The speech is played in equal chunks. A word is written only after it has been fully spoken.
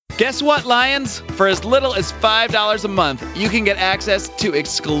Guess what, Lions? For as little as $5 a month, you can get access to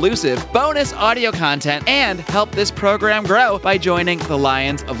exclusive bonus audio content and help this program grow by joining the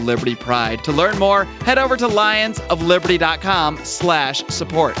Lions of Liberty Pride. To learn more, head over to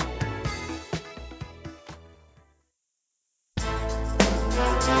lionsofliberty.com/support.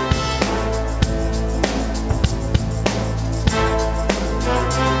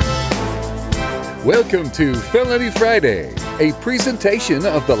 Welcome to Felony Friday, a presentation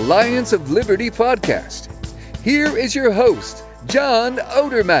of the Lions of Liberty podcast. Here is your host, John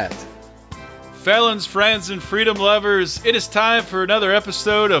Odermatt. Felons, friends, and freedom lovers, it is time for another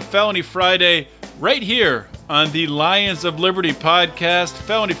episode of Felony Friday right here on the Lions of Liberty podcast.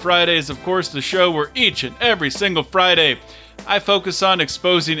 Felony Friday is, of course, the show where each and every single Friday I focus on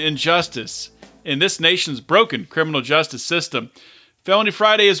exposing injustice in this nation's broken criminal justice system. Felony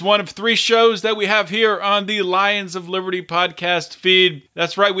Friday is one of 3 shows that we have here on the Lions of Liberty podcast feed.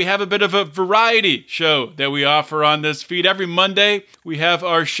 That's right, we have a bit of a variety show that we offer on this feed. Every Monday, we have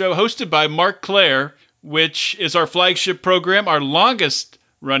our show hosted by Mark Claire, which is our flagship program, our longest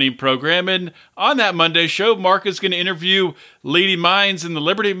running program. And on that Monday show, Mark is going to interview leading minds in the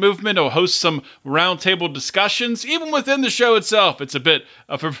liberty movement. He'll host some roundtable discussions. Even within the show itself, it's a bit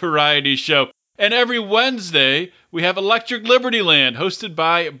of a variety show. And every Wednesday, we have Electric Liberty Land, hosted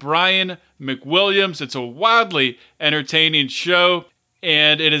by Brian McWilliams. It's a wildly entertaining show,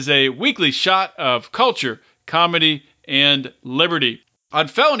 and it is a weekly shot of culture, comedy, and liberty. On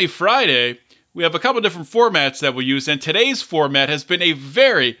Felony Friday, we have a couple different formats that we'll use, and today's format has been a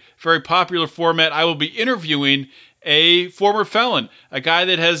very, very popular format. I will be interviewing a former felon, a guy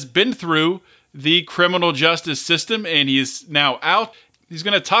that has been through the criminal justice system, and he is now out. He's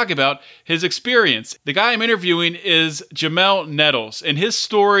going to talk about his experience. The guy I'm interviewing is Jamael Nettles, and his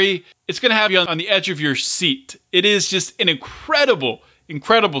story, it's going to have you on the edge of your seat. It is just an incredible,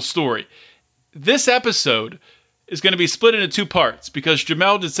 incredible story. This episode is going to be split into 2 parts because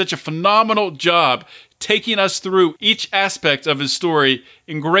Jamael did such a phenomenal job taking us through each aspect of his story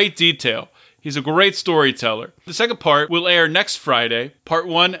in great detail. He's a great storyteller. The second part will air next Friday. Part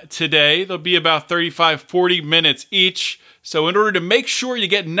 1 today. They'll be about 35-40 minutes each. So in order to make sure you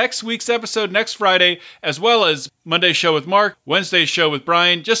get next week's episode next Friday, as well as Monday's show with Mark, Wednesday's show with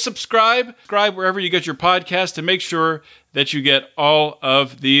Brian, just subscribe. Subscribe wherever you get your podcast to make sure that you get all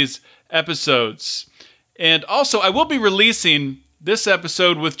of these episodes. And also, I will be releasing this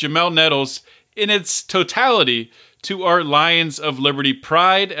episode with Jamael Nettles in its totality to our Lions of Liberty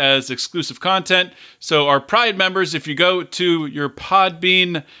Pride as exclusive content. So our Pride members, if you go to your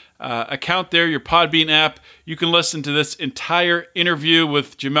Podbean account there, your Podbean app, you can listen to this entire interview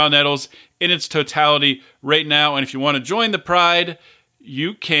with Jamael Nettles in its totality right now. And if you want to join the Pride,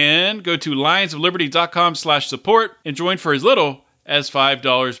 you can go to lionsofliberty.com/support and join for as little as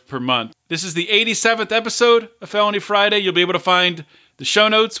 $5 per month. This is the 87th episode of Felony Friday. You'll be able to find the show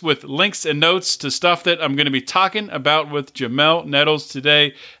notes with links and notes to stuff that I'm going to be talking about with Jamael Nettles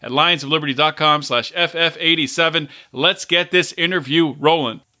today at lionsofliberty.com/FF87. Let's get this interview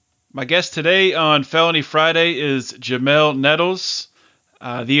rolling. My guest today on Felony Friday is Jamael Nettles.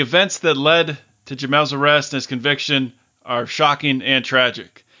 The events that led to Jamael's arrest and his conviction are shocking and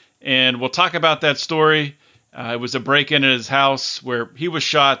tragic. And we'll talk about that story. It was a break-in at his house where he was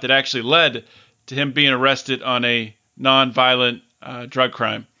shot that actually led to him being arrested on a non-violent drug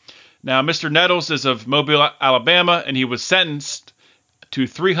crime. Now, Mr. Nettles is of Mobile, Alabama, and he was sentenced to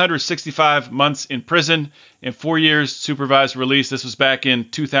 365 months in prison and 4 years supervised release. This was back in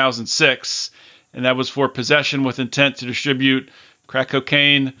 2006, and that was for possession with intent to distribute crack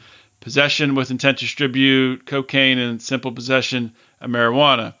cocaine, possession with intent to distribute cocaine, and simple possession of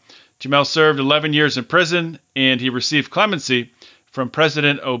marijuana. Jamael served 11 years in prison, and he received clemency from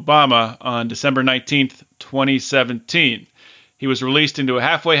President Obama on December 19th, 2017. He was released into a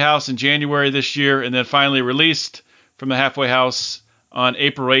halfway house in January this year, and then finally released from the halfway house on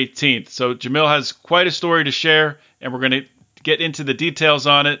April 18th. So Jamael has quite a story to share, and we're going to get into the details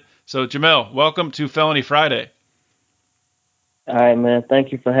on it. So Jamael, welcome to Felony Friday. All right, man.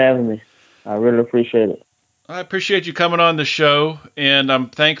 Thank you for having me. I really appreciate it. I appreciate you coming on the show, and I'm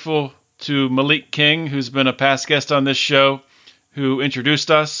thankful to Malik King, who's been a past guest on this show, who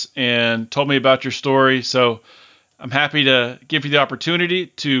introduced us and told me about your story. So I'm happy to give you the opportunity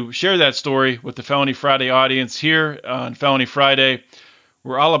to share that story with the Felony Friday audience here on Felony Friday.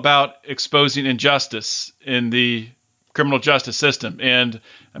 We're all about exposing injustice in the criminal justice system. And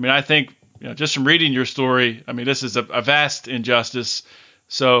I mean, I think, just from reading your story, I mean, this is a vast injustice.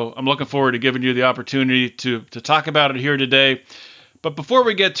 So I'm looking forward to giving you the opportunity to talk about it here today. But before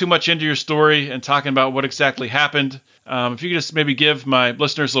we get too much into your story and talking about what exactly happened, If you could just maybe give my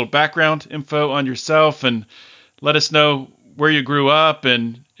listeners a little background info on yourself and let us know where you grew up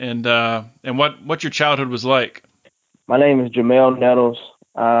and what your childhood was like. My name is Jamael Nettles.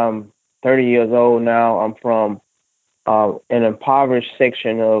 I'm 30 years old now. I'm from an impoverished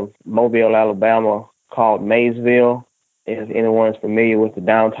section of Mobile, Alabama called Maysville. If anyone's familiar with the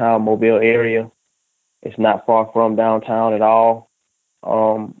downtown Mobile area, it's not far from downtown at all.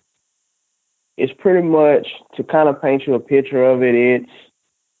 It's pretty much, to kind of paint you a picture of it,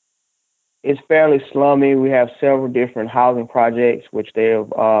 it's fairly slummy. We have several different housing projects, which they have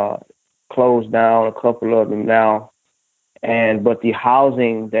closed down, a couple of them now. But the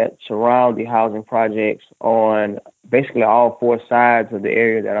housing that surround the housing projects on basically all four sides of the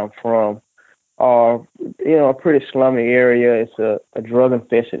area that I'm from are, a pretty slummy area. It's a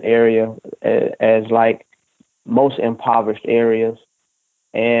drug-infested area, as like most impoverished areas.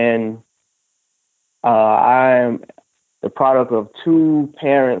 And I am the product of two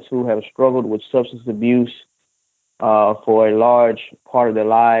parents who have struggled with substance abuse for a large part of their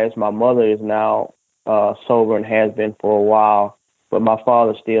lives. My mother is now sober and has been for a while, but my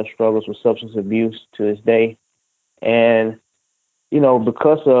father still struggles with substance abuse to this day. And,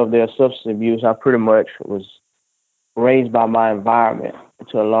 because of their substance abuse, I pretty much was raised by my environment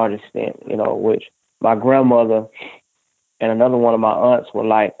to a large extent, which my grandmother and another one of my aunts were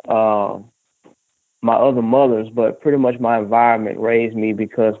like my other mothers, but pretty much my environment raised me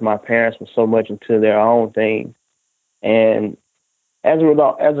because my parents were so much into their own thing. And as a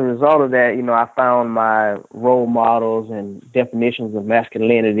result of that, I found my role models and definitions of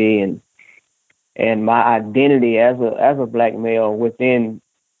masculinity and my identity as a black male within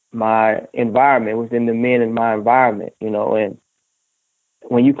my environment, within the men in my environment, and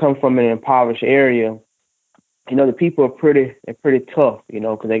when you come from an impoverished area, the people are pretty tough,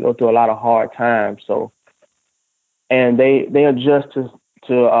 because they go through a lot of hard times. So, and they adjust to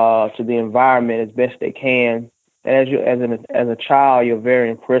the environment as best they can. And as a child, you're very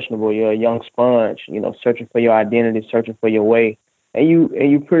impressionable. You're a young sponge, searching for your identity, searching for your way, and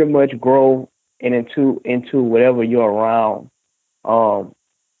you pretty much grow into whatever you're around. And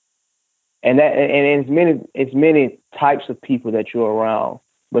it's many types of people that you're around,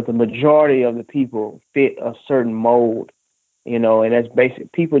 but the majority of the people fit a certain mold, and that's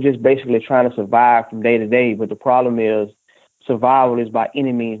people just basically trying to survive from day to day. But the problem is survival is by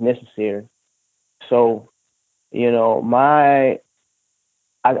any means necessary. So, I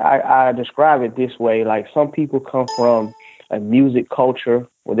describe it this way: like, some people come from a music culture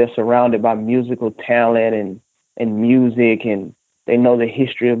where they're surrounded by musical talent and music, and they know the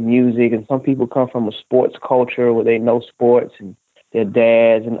history of music. And some people come from a sports culture where they know sports, and their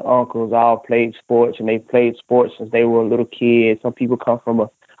dads and uncles all played sports, and they played sports since they were little kids. Some people come from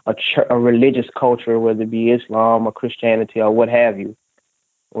a religious culture, whether it be Islam or Christianity or what have you.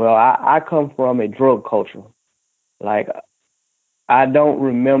 Well, I come from a drug culture. Like, I don't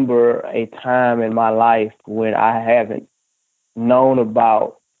remember a time in my life when I haven't known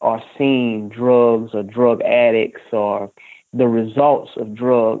about or seen drugs or drug addicts or the results of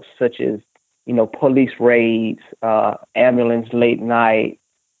drugs, such as, police raids, ambulance late night,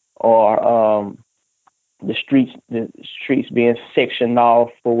 or the streets being sectioned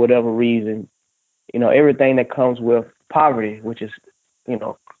off for whatever reason. Everything that comes with poverty, which is,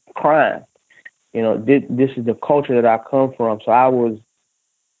 crime. This is the culture that I come from. So I was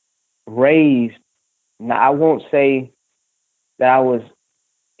raised. Now, I won't say that I was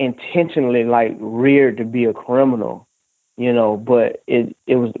intentionally reared to be a criminal, but it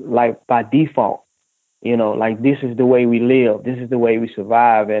was like by default, this is the way we live. This is the way we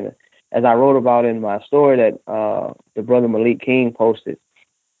survive. And as I wrote about in my story that the brother Malik King posted,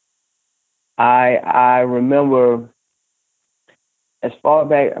 I remember, as far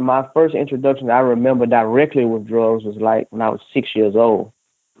back, my first introduction I remember directly with drugs was when I was 6 years old,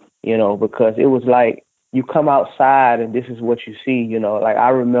 because it was like you come outside and this is what you see, I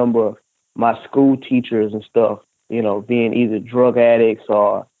remember my school teachers and stuff, being either drug addicts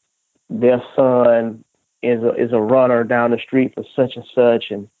or their son is a runner down the street for such and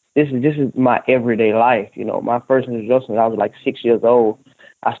such. And this is my everyday life. My first introduction, I was 6 years old.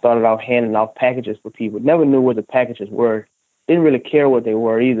 I started off handing out packages for people. Never knew what the packages were. Didn't really care what they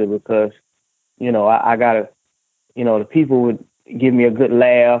were either, because, I got the people would give me a good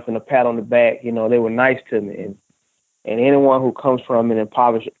laugh and a pat on the back. They were nice to me. And anyone who comes from an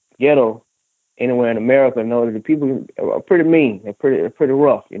impoverished ghetto anywhere in America knows that the people are pretty mean. They're pretty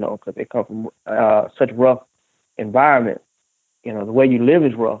rough, because they come from such rough environment. The way you live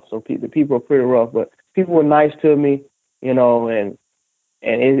is rough. So the people are pretty rough, but people were nice to me, and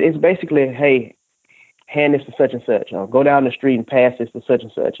it's basically, hey, hand this to such and such, or go down the street and pass this to such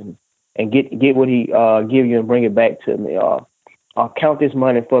and such, and get what he give you and bring it back to me, or count this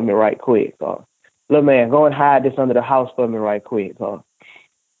money for me right quick, or little man, go and hide this under the house for me right quick, or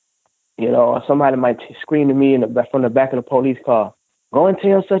or somebody might scream to me from the back of the police car, go and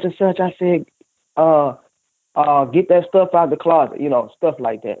tell such and such. I said, get that stuff out of the closet, stuff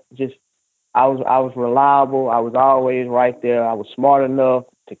like that. Just I was reliable. I was always right there. I was smart enough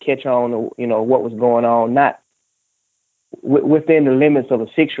to catch on to, what was going on, not within the limits of a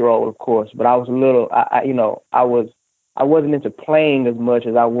 6-year-old, of course, but I was a little, I wasn't into playing as much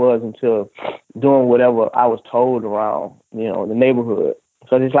as I was into doing whatever I was told around, the neighborhood.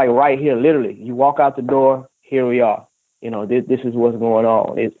 So it's like right here, literally, you walk out the door, here we are. This is what's going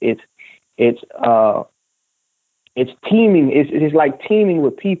on. It's teeming. It's like teeming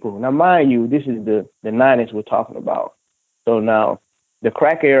with people. Now, mind you, this is the 90s we're talking about. So now, the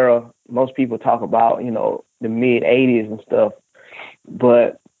crack era, most people talk about, the mid 80s and stuff,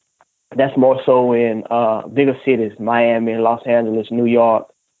 but that's more so in bigger cities, Miami, Los Angeles, New York.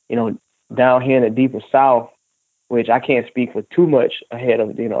 Down here in the deeper South, which I can't speak for too much ahead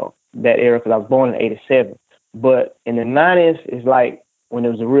of that era because I was born in '87. But in the 90s, it's like when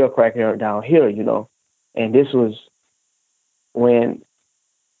there was a real crack era down here, and this was when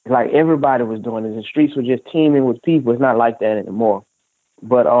like everybody was doing it. The streets were just teeming with people. It's not like that anymore.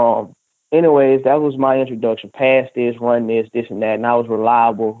 But anyways, that was my introduction. Pass this, run this, and that. And I was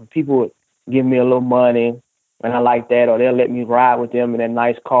reliable. People would give me a little money, and I like that, or they'll let me ride with them in their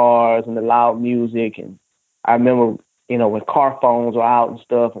nice cars and the loud music. And I remember, when car phones were out and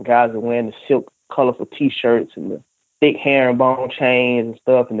stuff, and guys were wearing the silk, colorful T-shirts and the thick herringbone chains and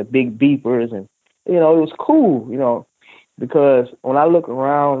stuff, and the big beepers, and it was cool, because when I look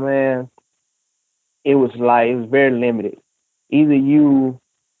around, man, it was very limited. Either you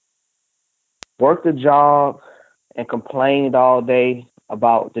worked a job and complained all day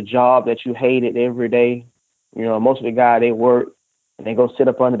about the job that you hated every day. Most of the guys, they work and they go sit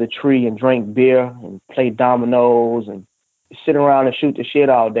up under the tree and drink beer and play dominoes and sit around and shoot the shit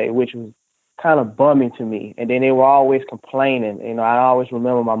all day, which was kind of bumming to me. And then they were always complaining. I always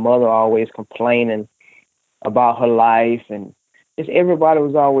remember my mother always complaining about her life, and just everybody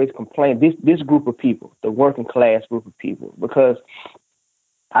was always complaining. This group of people, the working class group of people, because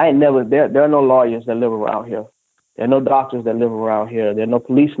there are no lawyers that live around here. There are no doctors that live around here. There are no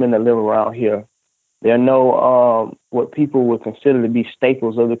policemen that live around here. There are no what people would consider to be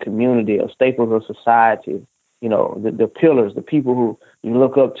staples of the community or staples of society. The pillars, the people who you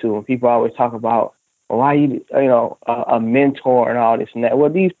look up to, and people always talk about, well, why a mentor and all this and that.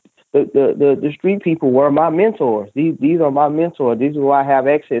 Well, the street people were my mentors. These are my mentors. These are who I have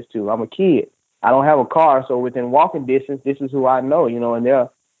access to. I'm a kid. I don't have a car, so within walking distance, this is who I know. And there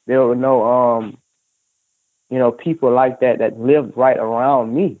were no people like that lived right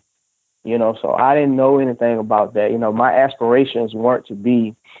around me. So I didn't know anything about that. My aspirations weren't to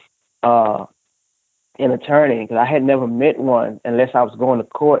be an attorney, because I had never met one unless I was going to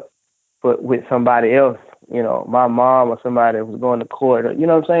court with somebody else. My mom or somebody that was going to court. Or, you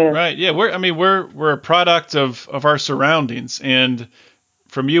know what I'm saying? Right. Yeah. We're a product of our surroundings, and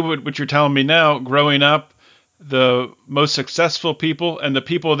from you, what you're telling me now, growing up, the most successful people and the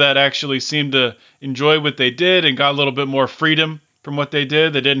people that actually seemed to enjoy what they did and got a little bit more freedom from what they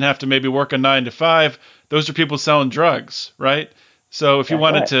did, they didn't have to maybe work a 9 to 5. Those are people selling drugs, right? So if you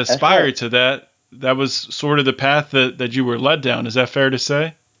wanted to aspire to that, that was sort of the path that you were led down. Is that fair to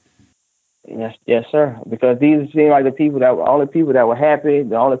say? Yes, sir. Because these seem like the people that were only people that were happy,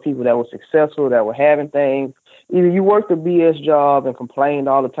 the only people that were successful, that were having things. Either you worked a BS job and complained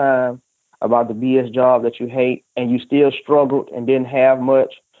all the time about the BS job that you hate, and you still struggled and didn't have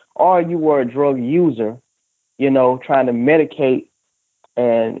much, or you were a drug user, trying to medicate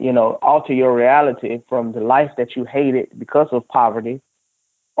and, alter your reality from the life that you hated because of poverty,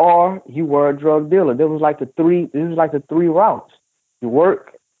 or you were a drug dealer. This was like the three routes. You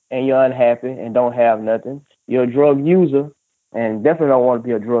work and you're unhappy and don't have nothing. You're a drug user and definitely don't want to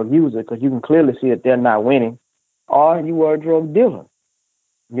be a drug user because you can clearly see that they're not winning. Or you were a drug dealer.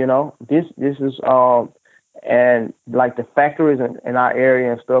 This is and like the factories in our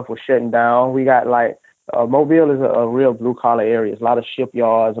area and stuff were shutting down. We got Mobile is a real blue collar area. It's a lot of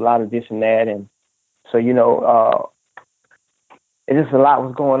shipyards, a lot of this and that, and so it's just a lot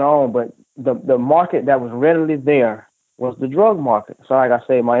was going on. But the market that was readily there was the drug market. So like I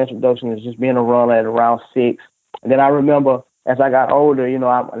say, my introduction is just being a runner at around 6, and then I remember as I got older,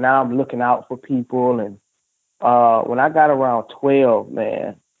 I'm looking out for people, and when I got around 12,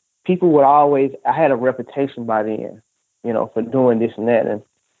 man, people would always, I had a reputation by then, for doing this and that. And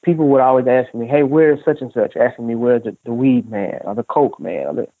people would always ask me, hey, where's such and such? Asking me where's the weed man or the coke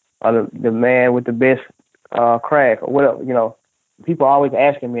man or the man with the best crack or whatever, you know. People are always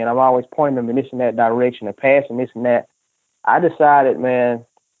asking me, and I'm always pointing them in this and that direction and passing this and that. I decided, man,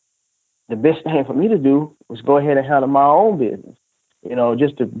 the best thing for me to do was go ahead and handle my own business. You know,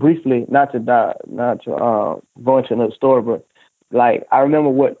 just to briefly, not to go into another story, but like I remember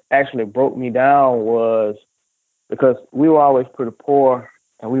what actually broke me down was because we were always pretty poor,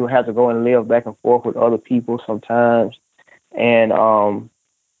 and we would have to go and live back and forth with other people sometimes, and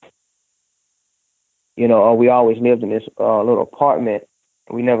you know, we always lived in this little apartment.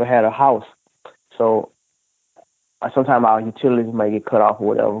 We never had a house. So sometimes our utilities might get cut off or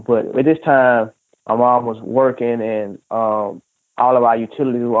whatever. But at this time, my mom was working and all of our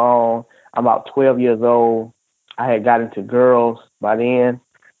utilities were on. I'm about 12 years old. I had got into girls by then,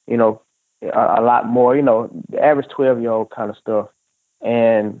 you know, a lot more, you know, the average 12-year-old kind of stuff.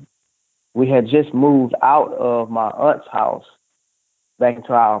 And we had just moved out of my aunt's house back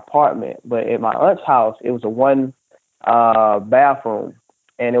into our apartment. But at my aunt's house, it was a one bathroom,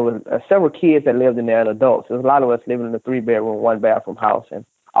 and it was several kids that lived in there and adults. There was a lot of us living in a 3-bedroom, 1-bathroom house, and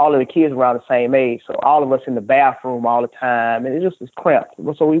all of the kids were around the same age. So all of us in the bathroom all the time, and it just was cramped.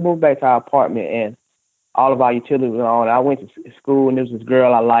 So we moved back to our apartment, and all of our utilities were on. I went to school, and there was this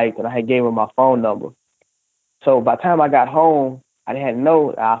girl I liked, and I had gave her my phone number. So by the time I got home, I didn't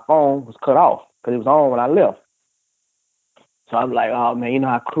know our phone was cut off because it was on when I left. So I'm like, oh, man, you know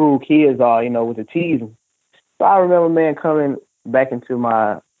how cruel kids are, you know, with the teasing. So I remember, man, coming back into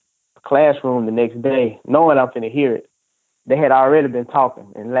my classroom the next day, knowing I'm finna hear it. They had already been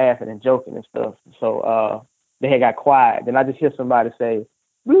talking and laughing and joking and stuff. So they had got quiet. Then I just hear somebody say,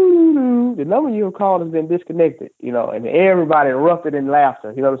 the number you called has been disconnected, you know, and everybody erupted in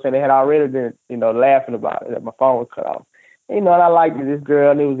laughter. You know what I'm saying? They had already been, you know, laughing about it, that my phone was cut off. And, you know, and I liked this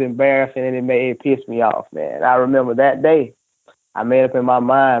girl, and it was embarrassing, and it pissed me off, man. I remember that day, I made up in my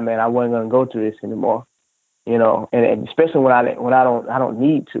mind, man, I wasn't gonna go through this anymore, you know, and especially when I don't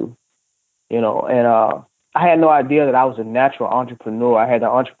need to, you know. And I had no idea that I was a natural entrepreneur. I had the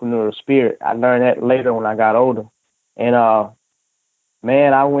entrepreneurial spirit. I learned that later when I got older. And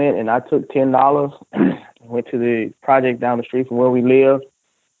man, I went and I took $10, went to the project down the street from where we lived,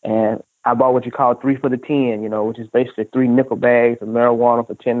 and I bought what you call 3 for the 10, you know, which is basically 3 nickel bags of marijuana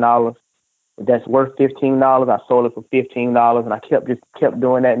for $10. That's worth $15. I sold it for $15, and I kept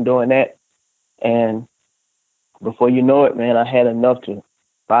doing that. And before you know it, man, I had enough to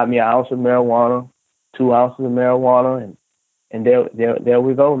buy me an ounce of marijuana, 2 ounces of marijuana, and there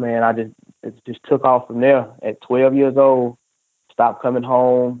we go, man. It just took off from there. At 12 years old, stopped coming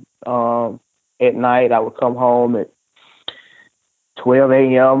home at night. I would come home at 12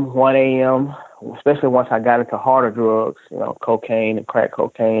 a.m., 1 a.m., especially once I got into harder drugs, you know, cocaine and crack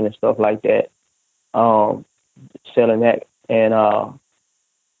cocaine and stuff like that, selling that. And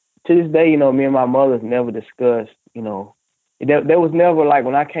to this day, you know, me and my mother never discussed, you know, there was never, like,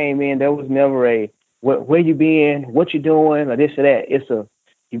 when I came in, there was never a, where you been, what you doing, or this or that. It's a,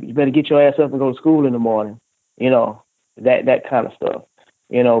 you better get your ass up and go to school in the morning, you know, that kind of stuff,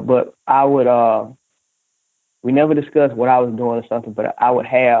 you know. But I would, we never discussed what I was doing or something, but I would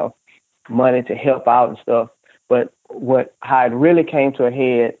have money to help out and stuff. But how it really came to a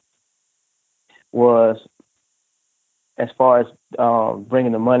head was, as far as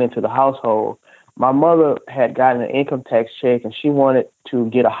bringing the money into the household, my mother had gotten an income tax check, and she wanted to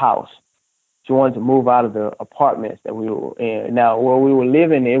get a house. She wanted to move out of the apartments that we were in. Now, where we were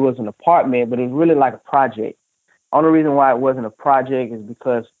living, it was an apartment, but it was really like a project. Only reason why it wasn't a project is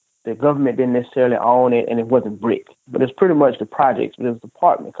because the government didn't necessarily own it, and it wasn't brick. But it's pretty much the projects, but it was an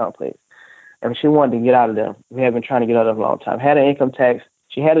apartment complex. And she wanted to get out of there. We had been trying to get out of it a long time. Had an income tax.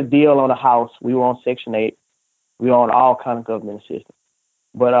 She had a deal on a house. We were on Section 8. We were on all kind of government assistance.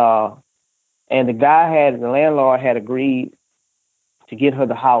 But, and the landlord had agreed to get her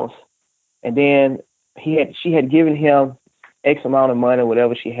the house. And then she had given him X amount of money,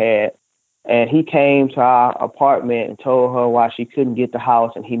 whatever she had. And he came to our apartment and told her why she couldn't get the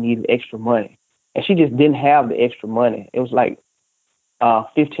house and he needed extra money. And she just didn't have the extra money. It was like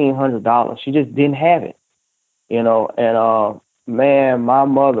 $1,500. She just didn't have it, you know. And man, my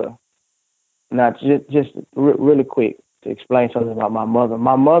mother. Now, just really quick to explain something about my mother.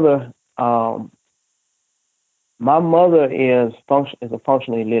 My mother is a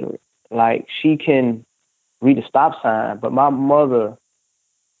functionally illiterate. Like, she can read a stop sign, but my mother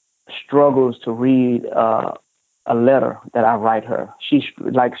struggles to read a letter that I write her. She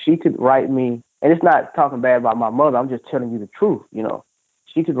could write me, and it's not talking bad about my mother. I'm just telling you the truth, you know.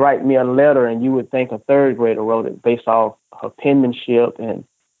 She could write me a letter, and you would think a third grader wrote it based off her penmanship and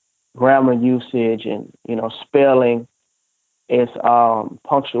grammar usage and, spelling, it's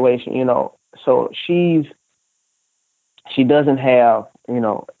punctuation, So she doesn't have,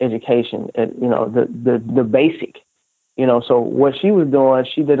 education, the basic, So what she was doing,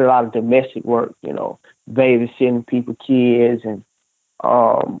 she did a lot of domestic work, babysitting people's kids and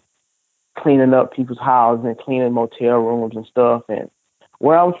cleaning up people's houses and cleaning motel rooms and stuff. And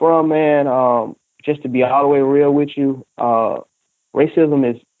where I'm from, man, just to be all the way real with you, racism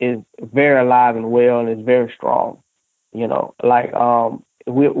is very alive and well and is very strong. Mobile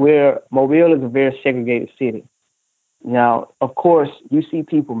is a very segregated city. Now, of course, you see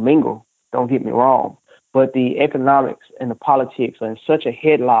people mingle, don't get me wrong, but the economics and the politics are in such a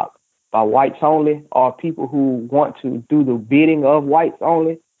headlock by whites only, or people who want to do the bidding of whites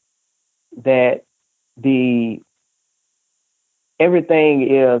only, that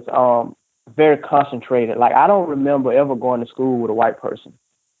everything is very concentrated. Like, I don't remember ever going to school with a white person.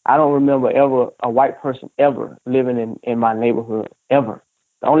 I don't remember ever a white person ever living in my neighborhood, ever.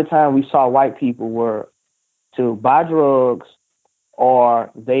 The only time we saw white people were to buy drugs, or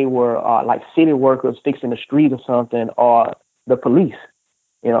they were like city workers fixing the street or something, or the police.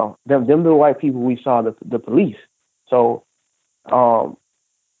 Them the white people we saw, the police. So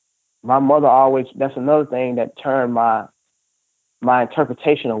my mother always, that's another thing that turned my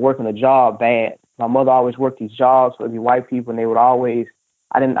interpretation of working a job bad. My mother always worked these jobs for the white people, and they would always,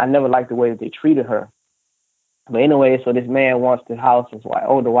 I never liked the way that they treated her. But anyway, so this man wants the house, this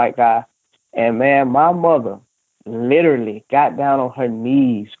older white guy. And man, my mother literally got down on her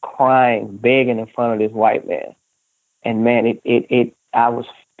knees, crying, begging in front of this white man. And man, I was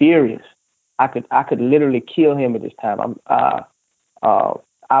furious. I could literally kill him at this time. I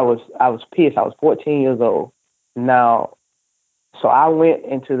was pissed. I was 14 years old. Now, so I went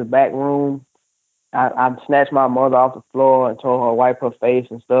into the back room. I snatched my mother off the floor and told her to wipe her face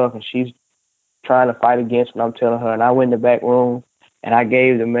and stuff, and she's trying to fight against what I'm telling her. And I went in the back room and I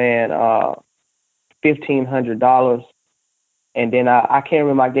gave the man $1,500, and then I can't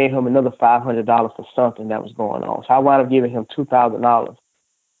remember, I gave him another $500 for something that was going on. So I wound up giving him $2,000.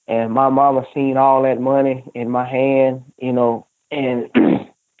 And my mama seen all that money in my hand, and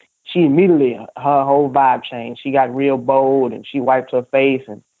she immediately, her whole vibe changed. She got real bold, and she wiped her face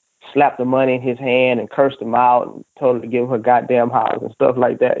and slapped the money in his hand and cursed him out and told him to give her goddamn house and stuff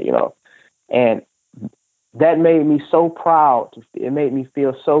like that, And that made me so proud. It made me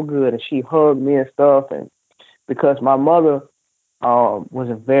feel so good. And she hugged me and stuff. And because my mother was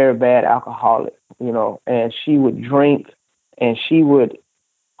a very bad alcoholic, and she would drink and she would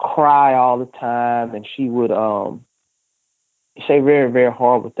cry all the time, and she would say very, very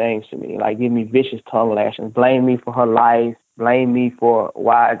horrible things to me, like give me vicious tongue lashings, blame me for her life, blame me for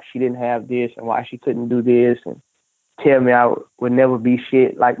why she didn't have this and why she couldn't do this, and tell me I would never be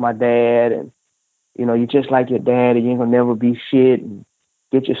shit like my dad, and you're just like your dad, and you ain't gonna never be shit, and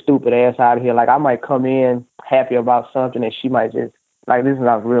get your stupid ass out of here. Like, I might come in happy about something, and she might just, like, this is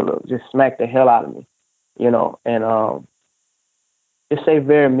not real, just smack the hell out of me, and just say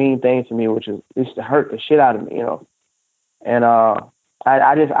very mean things to me, which is used to hurt the shit out of me, And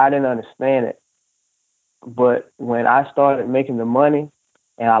I didn't understand it. But when I started making the money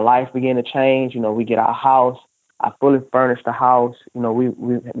and our life began to change, we get our house. I fully furnished the house. We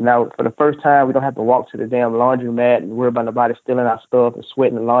now, for the first time, we don't have to walk to the damn laundromat and worry about nobody stealing our stuff and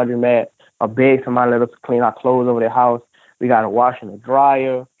sweating the laundromat or beg somebody to let us clean our clothes over their house. We got a washer and a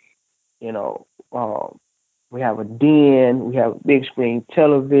dryer. We have a den. We have a big screen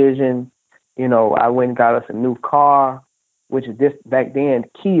television. I went and got us a new car, which is this back then,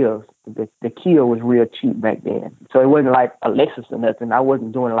 Kias. The Kia was real cheap back then. So it wasn't like a Lexus or nothing. I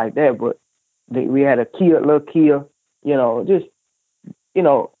wasn't doing it like that, but we had a little Kia,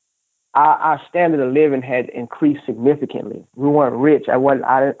 our standard of living had increased significantly. We weren't rich. I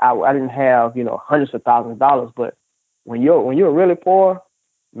didn't have, hundreds of thousands of dollars, but when you're really poor,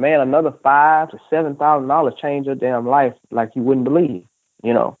 man, another $5,000 to $7,000 change your damn life like you wouldn't believe,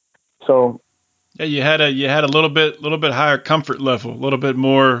 So yeah, you had a little bit higher comfort level, a little bit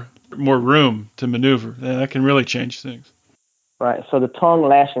more room to maneuver. Yeah, that can really change things. Right. So the tongue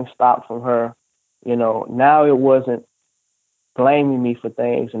lashing stopped from her. Now it wasn't blaming me for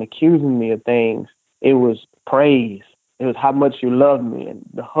things and accusing me of things. It was praise. It was how much you love me, and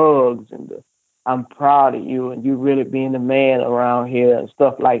the hugs, and the I'm proud of you, and you really being the man around here and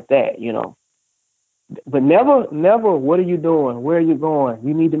stuff like that, But never, what are you doing? Where are you going?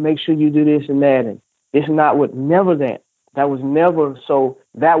 You need to make sure you do this and that. And it's not what, never that. That was never. So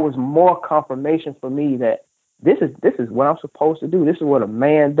that was more confirmation for me that this is what I'm supposed to do. This is what a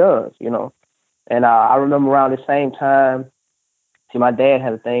man does, And I remember around the same time, See, my dad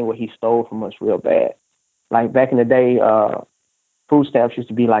had a thing where he stole from us real bad. Like back in the day, food stamps used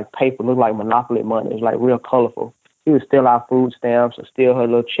to be like paper, looked like Monopoly money. It was like real colorful. He would steal our food stamps or steal her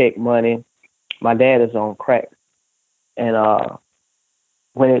little check money. My dad is on crack. And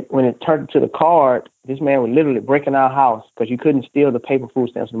when it turned to the card, this man was literally breaking our house because you couldn't steal the paper food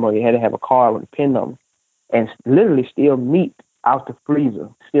stamps anymore. You had to have a card with a PIN number and literally steal meat out the freezer,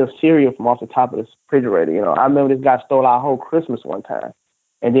 steal cereal from off the top of the refrigerator. You know, I remember this guy stole our whole Christmas one time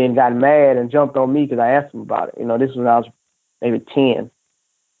and then got mad and jumped on me because I asked him about it. You know, this was when I was maybe 10.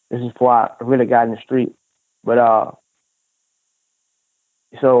 This is before I really got in the street. But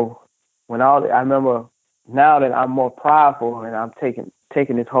so when I remember now that I'm more prideful and I'm taking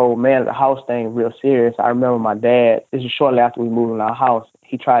this whole man of the house thing real serious. I remember my dad, this is shortly after we moved in our house,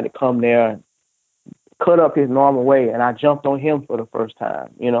 he tried to come there and cut up his normal way, and I jumped on him for the first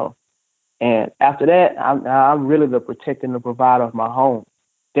time, you know. And after that, I'm really the protector and the provider of my home.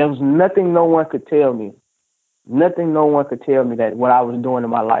 There was nothing no one could tell me that what I was doing in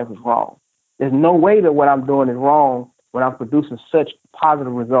my life was wrong. There's no way that what I'm doing is wrong when I'm producing such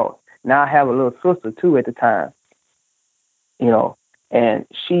positive results. Now I have a little sister too at the time, you know, and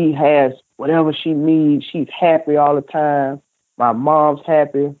she has whatever she needs. She's happy all the time. My mom's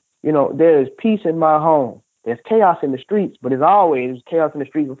happy. You know, there is peace in my home. There's chaos in the streets, but there's always chaos in the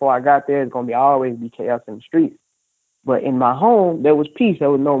streets before I got there. There's going to always be chaos in the streets. But in my home, there was peace. There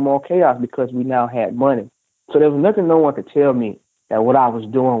was no more chaos because we now had money. So there was nothing no one could tell me that what I was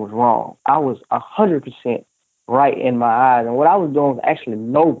doing was wrong. I was 100% right in my eyes. And what I was doing was actually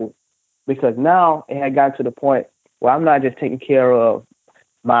noble because now it had gotten to the point where I'm not just taking care of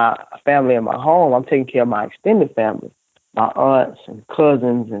my family and my home. I'm taking care of my extended family, my aunts and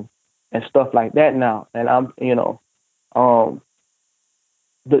cousins and stuff like that now. And I'm, you know,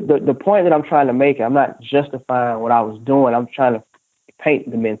 the point that I'm trying to make, I'm not justifying what I was doing. I'm trying to paint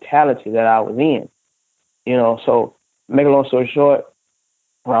the mentality that I was in, you know. So make a long story short,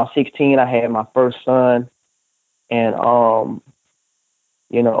 around 16, I had my first son. And,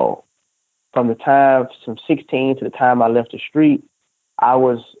 you know, from 16 to the time I left the street, I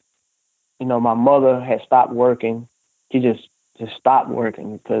was, you know, my mother had stopped working. She just stopped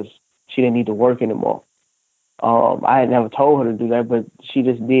working because she didn't need to work anymore. I had never told her to do that, but she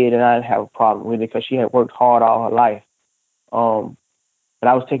just did, and I didn't have a problem with it because she had worked hard all her life. But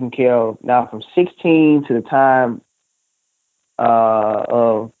I was taken care of now from 16 to the time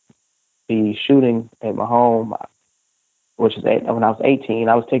of the shooting at my home, which is when I was 18.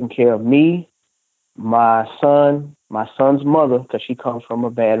 I was taking care of me, my son's mother, because she comes from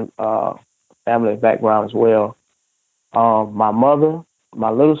a bad family background as well. My mother, my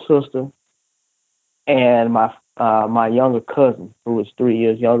little sister, and my younger cousin, who is 3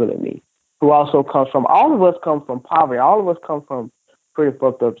 years younger than me, who also comes from, all of us come from poverty. All of us come from pretty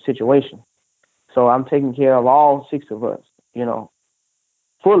fucked up situations. So I'm taking care of all 6 of us, you know,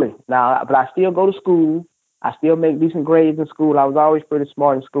 fully. Now, but I still go to school. I still make decent grades in school. I was always pretty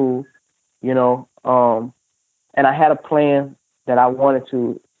smart in school, you know. And I had a plan that I wanted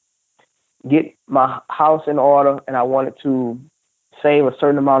to get my house in order, and I wanted to save a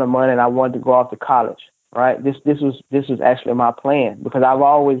certain amount of money, and I wanted to go off to college. Right? This was actually my plan because I've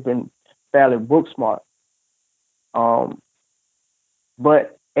always been fairly book smart.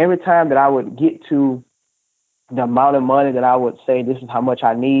 But every time that I would get to the amount of money that I would say this is how much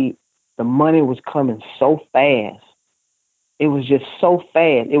I need, the money was coming so fast. It was just so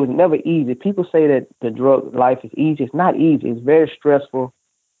fast. It was never easy. People say that the drug life is easy. It's not easy. It's very stressful.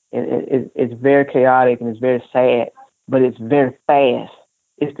 It's very chaotic and it's very sad, but it's very fast.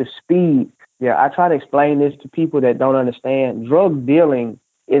 It's the speed. Yeah, I try to explain this to people that don't understand. Drug dealing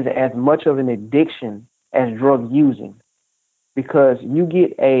is as much of an addiction as drug using because you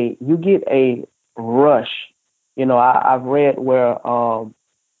get a rush. You know, I've read where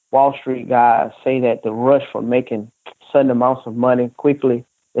Wall Street guys say that the rush for making sudden amounts of money quickly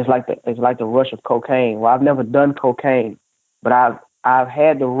is like the rush of cocaine. Well, I've never done cocaine, but I've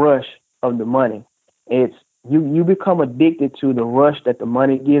had the rush of the money. It's you become addicted to the rush that the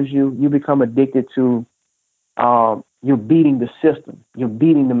money gives you. You become addicted to you're beating the system. You're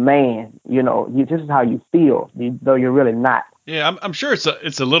beating the man. You know, this is how you feel, though you're really not. Yeah, I'm sure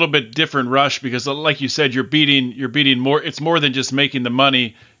it's a little bit different rush because, like you said, you're beating more. It's more than just making the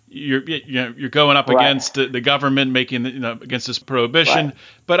money. You're going up against the government, making against this prohibition. Right.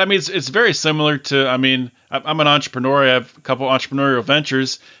 But I mean, it's very similar to. I mean, I'm an entrepreneur. I have a couple entrepreneurial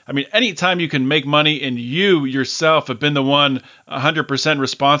ventures. I mean, anytime you can make money and you yourself have been the one 100%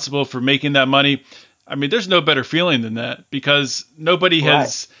 responsible for making that money. I mean, there's no better feeling than that because nobody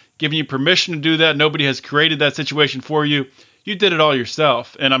has given you permission to do that. Nobody has created that situation for you. you did it all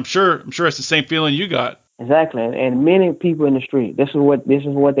yourself. And I'm sure it's the same feeling you got. Exactly. And many people in the street, this is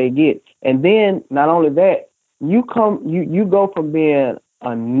what they get. And then not only that, you go from being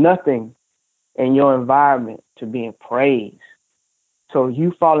a nothing in your environment to being praised. So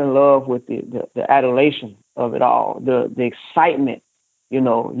you fall in love with the adulation of it all, the excitement.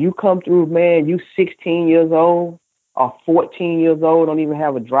 You come through, man, you 16 years old or 14 years old, don't even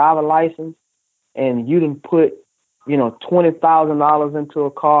have a driver license, and you done put, $20,000 into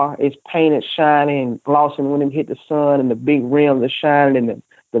a car. It's painted, shiny, and glossing when it hit the sun, and the big rims are shining, and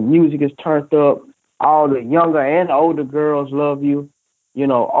the music is turned up. All the younger and older girls love you.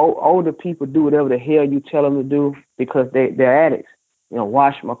 Older people do whatever the hell you tell them to do because they're addicts.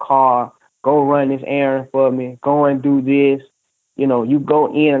 Wash my car, go run this errand for me, go and do this. You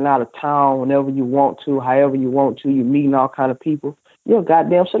go in and out of town whenever you want to, however you want to. You're meeting all kind of people. You're a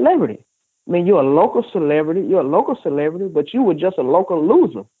goddamn celebrity. I mean, you're a local celebrity, but you were just a local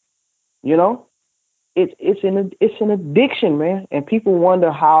loser. It's an addiction, man. And people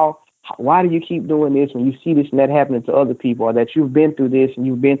wonder why do you keep doing this when you see this and that happening to other people, or that you've been through this and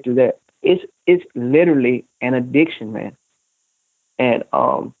you've been through that. It's literally an addiction, man. And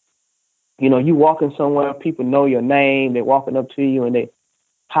you walking somewhere, people know your name, they're walking up to you and they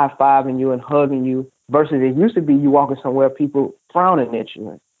high-fiving you and hugging you, versus it used to be you walking somewhere, people frowning at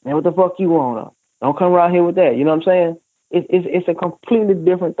you. Man, what the fuck you want? Don't come around here with that. You know what I'm saying? It's a completely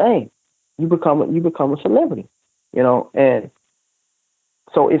different thing. You become a celebrity, and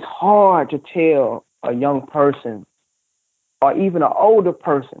so it's hard to tell a young person or even an older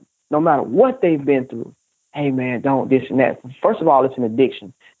person, no matter what they've been through, hey man, don't this and that. First of all, it's an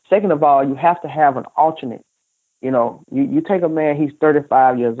addiction. Second of all, you have to have an alternate. You take a man, he's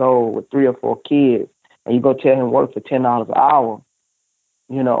 35 years old with 3 or 4 kids, and you go tell him work for $10 an hour,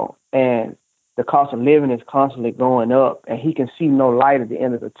 and the cost of living is constantly going up, and he can see no light at the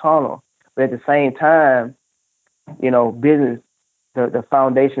end of the tunnel. But at the same time, business, the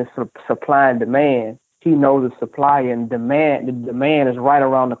foundation is supply and demand. He knows the supply and demand. The demand is right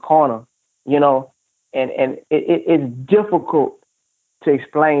around the corner, and it's difficult to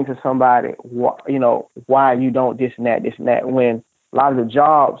explain to somebody, why you don't this and that, when a lot of the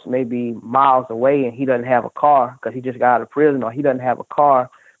jobs may be miles away and he doesn't have a car because he just got out of prison, or he doesn't have a car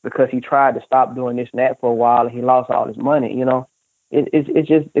because he tried to stop doing this and that for a while and he lost all his money,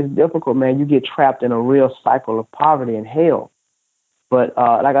 It's difficult, man. You get trapped in a real cycle of poverty and hell. But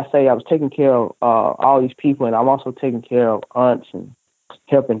like I say, I was taking care of all these people, and I'm also taking care of aunts and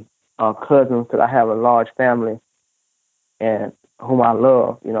helping cousins because I have a large family and whom I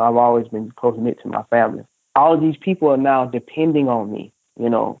love. I've always been close-knit to my family. All of these people are now depending on me.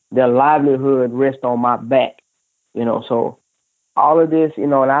 Their livelihood rests on my back. So all of this,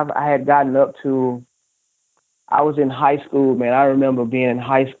 and I had gotten up to, I was in high school, man. I remember being in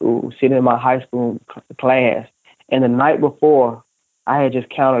high school, sitting in my high school class, and the night before, I had just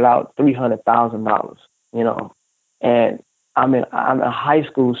counted out $300,000, and I'm a high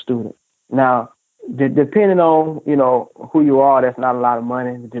school student. Now, depending on, who you are, that's not a lot of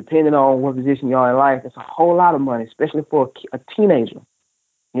money. Depending on what position you are in life, it's a whole lot of money, especially for a teenager,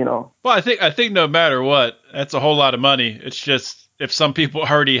 Well, I think no matter what, that's a whole lot of money. It's just if some people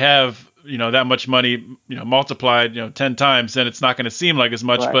already have, that much money, multiplied, 10 times, then it's not going to seem like as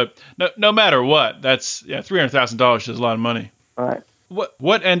much. Right. But no matter what, that's $300,000 is a lot of money. All right.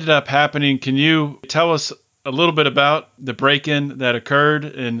 What ended up happening? Can you tell us a little bit about the break-in that occurred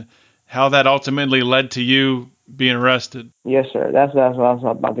and how that ultimately led to you being arrested? Yes, sir. That's what I was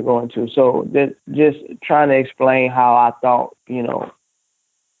about to go into. So just trying to explain how I thought,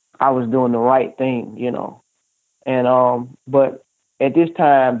 I was doing the right thing, and but at this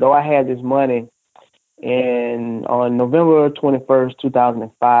time, though I had this money, and on November 21st,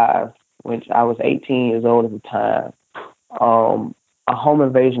 2005, which I was 18 years old at the time, a home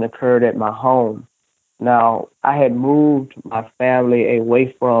invasion occurred at my home. Now, I had moved my family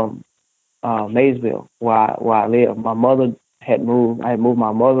away from Maysville, where I live. My mother had moved. I had moved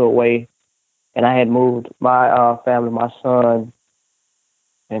my mother away, and I had moved my family, my son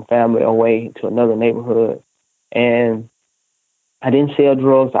and family, away to another neighborhood. And I didn't sell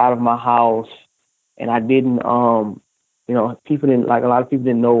drugs out of my house, and I didn't, people didn't, like a lot of people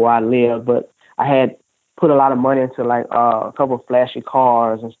didn't know where I lived, but I had put a lot of money into like a couple of flashy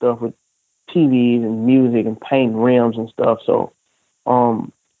cars and stuff with TVs and music and paint rims and stuff. So,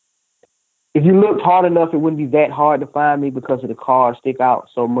 if you looked hard enough, it wouldn't be that hard to find me because of the cars stick out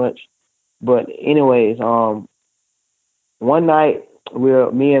so much. But anyways, one night,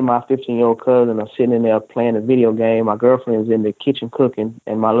 me and my 15-year-old cousin are sitting in there playing a video game. My girlfriend's in the kitchen cooking,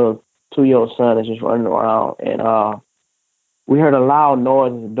 and my little 2-year-old son is just running around. And we heard a loud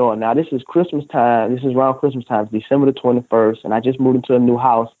noise at the door. Now, this is Christmas time. This is around Christmas time. It's December the 21st, and I just moved into a new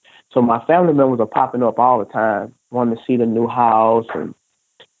house. So my family members are popping up all the time, wanting to see the new house and,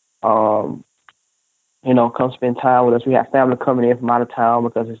 come spend time with us. We have family coming in from out of town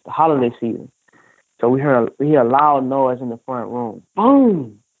because it's the holiday season. So we hear a loud noise in the front room.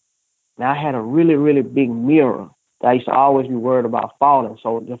 Boom! Now, I had a really, really big mirror that I used to always be worried about falling.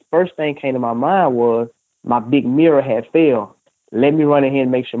 So the first thing came to my mind was my big mirror had failed. Let me run in here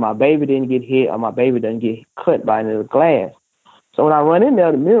and make sure my baby didn't get hit or my baby doesn't get cut by any of the glass. So when I run in there,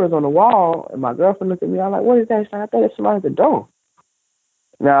 the mirror's on the wall, and my girlfriend looked at me. I'm like, what is that? I thought it's somebody at the door.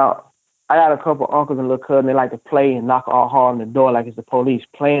 Now, I got a couple uncles and little cousins. They like to play and knock all hard on the door like it's the police,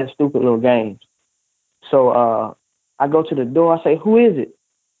 playing stupid little games. So I go to the door. I say, who is it?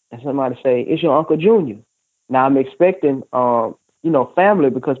 And somebody say, it's your Uncle Junior. Now, I'm expecting, family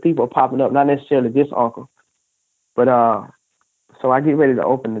because people are popping up, not necessarily this uncle. But so I get ready to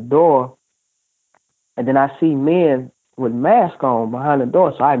open the door, and then I see men with masks on behind the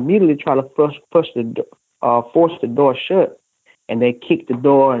door. So I immediately try to force the door shut, and they kick the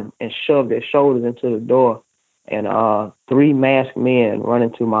door and shove their shoulders into the door. And 3 masked men run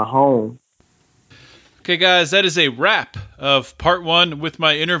into my home. Okay, guys, that is a wrap of part 1 with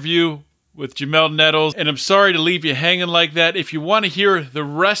my interview with Jamael Nettles. And I'm sorry to leave you hanging like that. If you want to hear the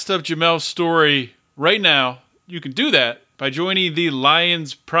rest of Jamel's story right now, you can do that by joining the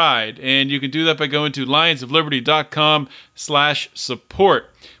Lions Pride. And you can do that by going to lionsofliberty.com/support.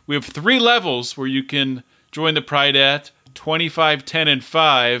 We have 3 levels where you can join the Pride at: 25, 10, and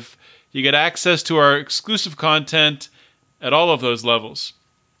 5. You get access to our exclusive content at all of those levels.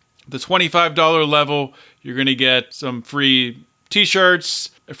 The $25 level, you're going to get some free t-shirts,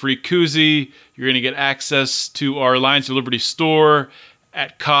 a free koozie. You're going to get access to our Lions of Liberty store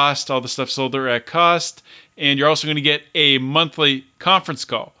at cost. All the stuff sold there at cost. And you're also going to get a monthly conference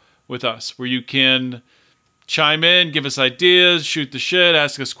call with us where you can chime in, give us ideas, shoot the shit,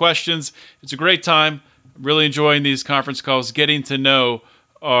 ask us questions. It's a great time. I'm really enjoying these conference calls, getting to know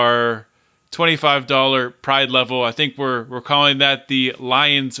our $25 Pride level. I think we're calling that the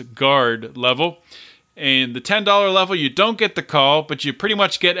Lions Guard level. And the $10 level, you don't get the call, but you pretty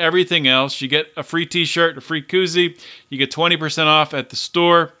much get everything else. You get a free t-shirt, a free koozie. You get 20% off at the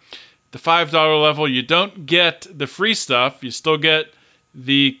store. The $5 level, you don't get the free stuff. You still get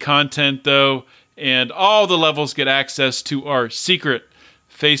the content, though. And all the levels get access to our secret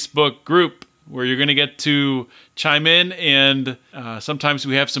Facebook group, where you're going to get to chime in, and sometimes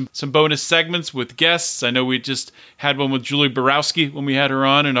we have some bonus segments with guests. I know we just had one with Julie Borowski when we had her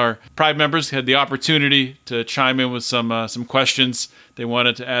on, and our Pride members had the opportunity to chime in with some questions they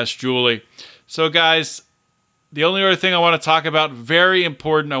wanted to ask Julie. So, guys, the only other thing I want to talk about, very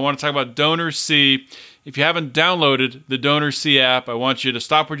important, I want to talk about DonorC. If you haven't downloaded the DonorC app, I want you to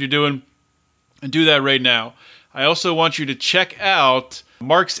stop what you're doing and do that right now. I also want you to check out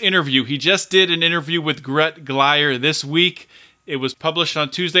Mark's interview. He just did an interview with Gret Glyer this week. It was published on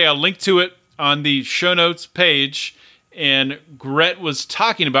Tuesday. I'll link to it on the show notes page. And Gret's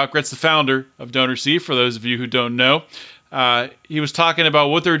the founder of DonorC, for those of you who don't know. He was talking about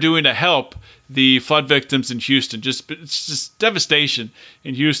what they're doing to help the flood victims in Houston. It's just devastation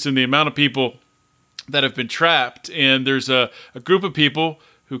in Houston, the amount of people that have been trapped. And there's a group of people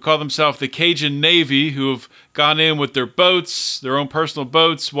who call themselves the Cajun Navy, who have gone in with their boats, their own personal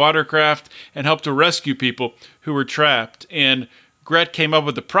boats, watercraft, and helped to rescue people who were trapped. And Gret came up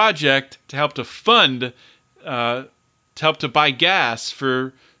with a project to help to fund, to help to buy gas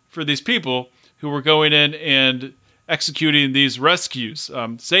for these people who were going in and executing these rescues,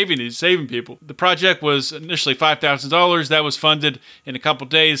 saving people. The project was initially $5,000. That was funded in a couple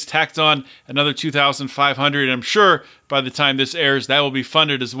days, tacked on another $2,500. And I'm sure by the time this airs, that will be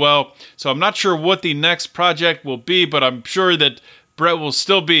funded as well. So I'm not sure what the next project will be, but I'm sure that Brett will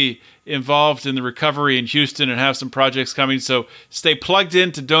still be involved in the recovery in Houston and have some projects coming. So stay plugged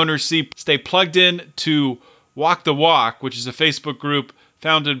in to DonorC. Stay plugged in to Walk the Walk, which is a Facebook group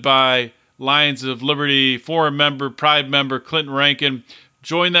founded by Lions of Liberty forum member, Pride member Clinton Rankin.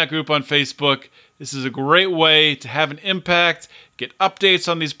 Join that group on Facebook. This is a great way to have an impact, get updates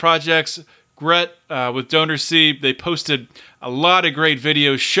on these projects. Gret with DonorC, they posted a lot of great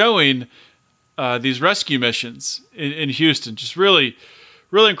videos showing these rescue missions in Houston. Just really,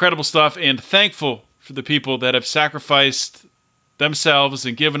 really incredible stuff, and thankful for the people that have sacrificed themselves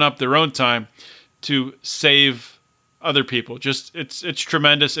and given up their own time to save other people. Just it's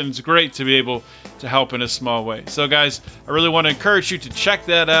tremendous, and it's great to be able to help in a small way. So guys, I really want to encourage you to check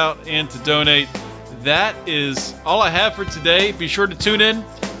that out and to donate. That is all I have for today. Be sure to tune in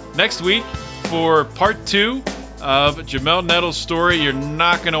next week for part 2 of Jamael Nettles' story. You're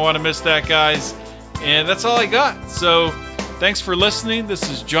not going to want to miss that, guys. And that's all I got. So thanks for listening. This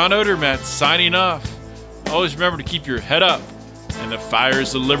is John Odermatt signing off. Always remember to keep your head up and the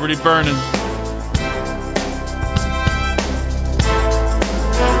fires of liberty burning.